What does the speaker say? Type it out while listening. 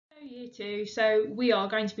Year 2, so we are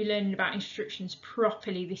going to be learning about instructions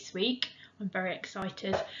properly this week. I'm very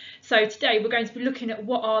excited. So today we're going to be looking at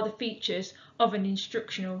what are the features of an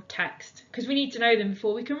instructional text, because we need to know them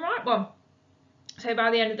before we can write one. So by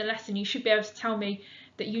the end of the lesson you should be able to tell me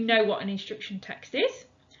that you know what an instruction text is,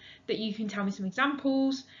 that you can tell me some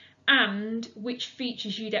examples, and which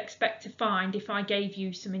features you'd expect to find if I gave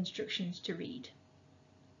you some instructions to read.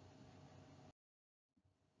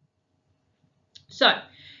 So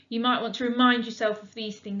you might want to remind yourself of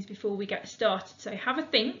these things before we get started. So have a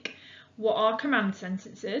think. What are command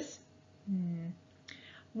sentences?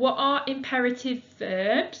 What are imperative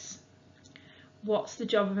verbs? What's the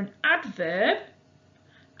job of an adverb?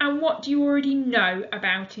 And what do you already know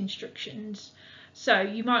about instructions? So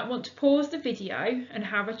you might want to pause the video and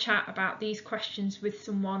have a chat about these questions with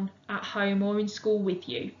someone at home or in school with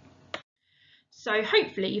you. So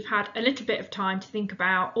hopefully you've had a little bit of time to think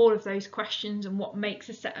about all of those questions and what makes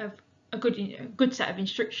a good set of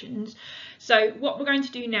instructions. So what we're going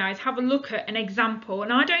to do now is have a look at an example,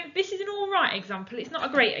 and this is an alright example, it's not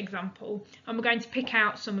a great example, and we're going to pick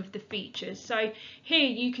out some of the features. So here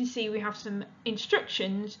you can see we have some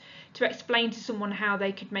instructions to explain to someone how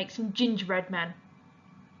they could make some gingerbread men.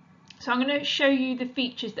 So I'm going to show you the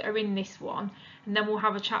features that are in this one, and then we'll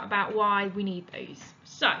have a chat about why we need those.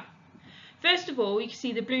 So first of all, you can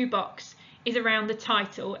see the blue box is around the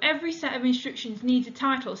title. Every set of instructions needs a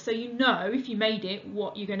title, so you know if you made it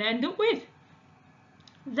what you're going to end up with.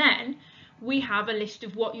 Then we have a list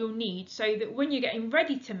of what you'll need so that when you're getting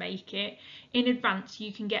ready to make it in advance,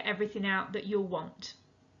 you can get everything out that you'll want.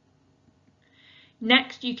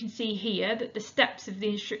 Next, you can see here that the steps of the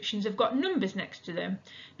instructions have got numbers next to them.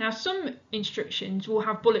 Now, some instructions will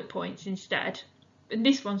have bullet points instead, and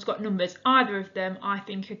this one's got numbers. Either of them I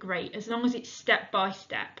think are great as long as it's step by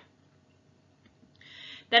step.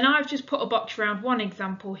 Then I've just put a box around one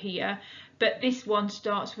example here, but this one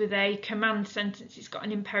starts with a command sentence. It's got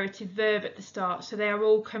an imperative verb at the start, so they are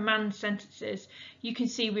all command sentences. You can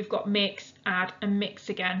see we've got mix, add and mix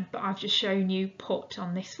again, but I've just shown you put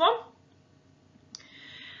on this one.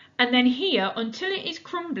 And then here, until it is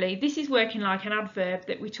crumbly, this is working like an adverb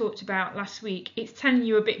that we talked about last week. It's telling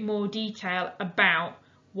you a bit more detail about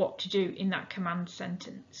what to do in that command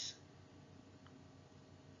sentence.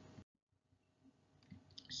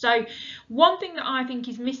 So one thing that I think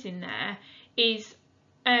is missing there is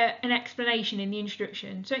an explanation in the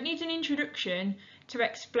instruction. So it needs an introduction to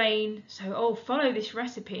explain, so follow this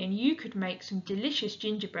recipe and you could make some delicious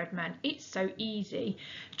gingerbread men. It's so easy.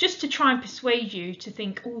 Just to try and persuade you to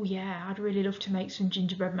think, oh yeah, I'd really love to make some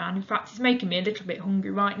gingerbread man. In fact, it's making me a little bit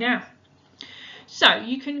hungry right now. So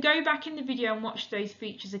you can go back in the video and watch those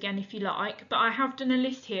features again if you like, but I have done a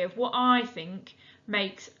list here of what I think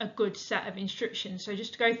makes a good set of instructions. So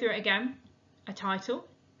just to go through it again: a title,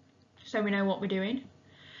 so we know what we're doing;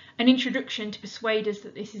 an introduction to persuade us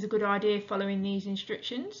that this is a good idea following these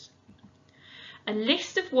instructions; a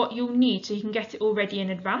list of what you'll need so you can get it all ready in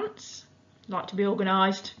advance, like to be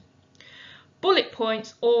organised; bullet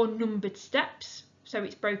points or numbered steps, so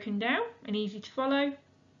it's broken down and easy to follow;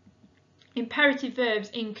 imperative verbs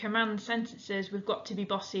in command sentences, we've got to be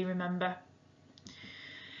bossy, remember;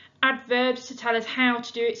 adverbs to tell us how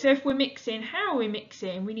to do it. So if we're mixing, how are we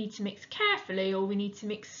mixing? We need to mix carefully, or we need to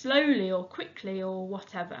mix slowly or quickly or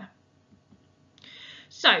whatever.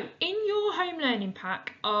 So in your home learning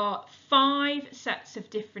pack are 5 sets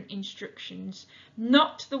of different instructions,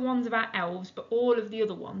 not the ones about elves, but all of the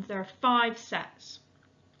other ones. There are 5 sets.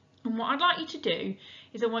 And what I'd like you to do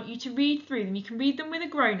is I want you to read through them. You can read them with a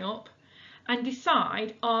grown-up and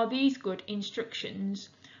decide, are these good instructions?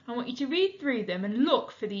 I want you to read through them and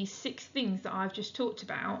look for these 6 things that I've just talked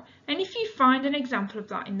about, and if you find an example of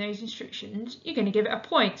that in those instructions, you're going to give it a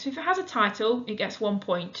point. So if it has a title, it gets 1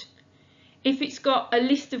 point. If it's got a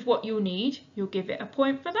list of what you'll need, you'll give it a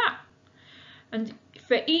point for that. And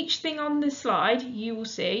for each thing on the slide, you will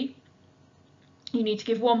see you need to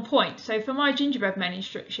give 1 point. So for my gingerbread men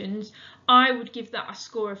instructions, I would give that a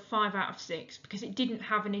score of 5 out of 6 because it didn't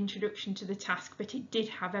have an introduction to the task, but it did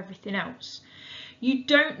have everything else. You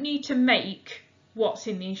don't need to make what's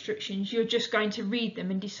in the instructions, you're just going to read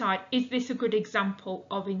them and decide, is this a good example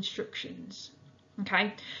of instructions?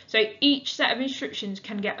 Okay, so each set of instructions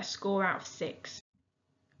can get a score out of 6.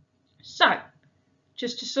 So,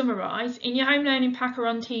 just to summarise, in your home learning pack or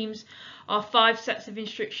on Teams are 5 sets of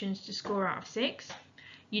instructions to score out of 6.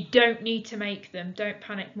 You don't need to make them. Don't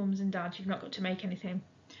panic, mums and dads, you've not got to make anything.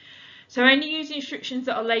 So only use instructions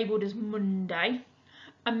that are labelled as Monday,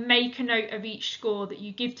 and make a note of each score that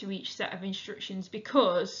you give to each set of instructions,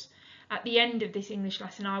 because at the end of this English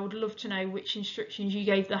lesson, I would love to know which instructions you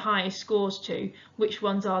gave the highest scores to, which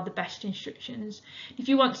ones are the best instructions. If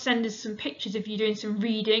you want to send us some pictures of you doing some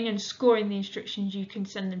reading and scoring the instructions, you can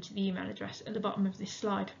send them to the email address at the bottom of this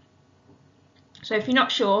slide. So if you're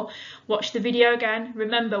not sure, watch the video again.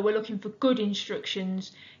 Remember, we're looking for good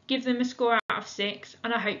instructions. Give them a score out of 6,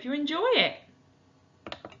 and I hope you enjoy it.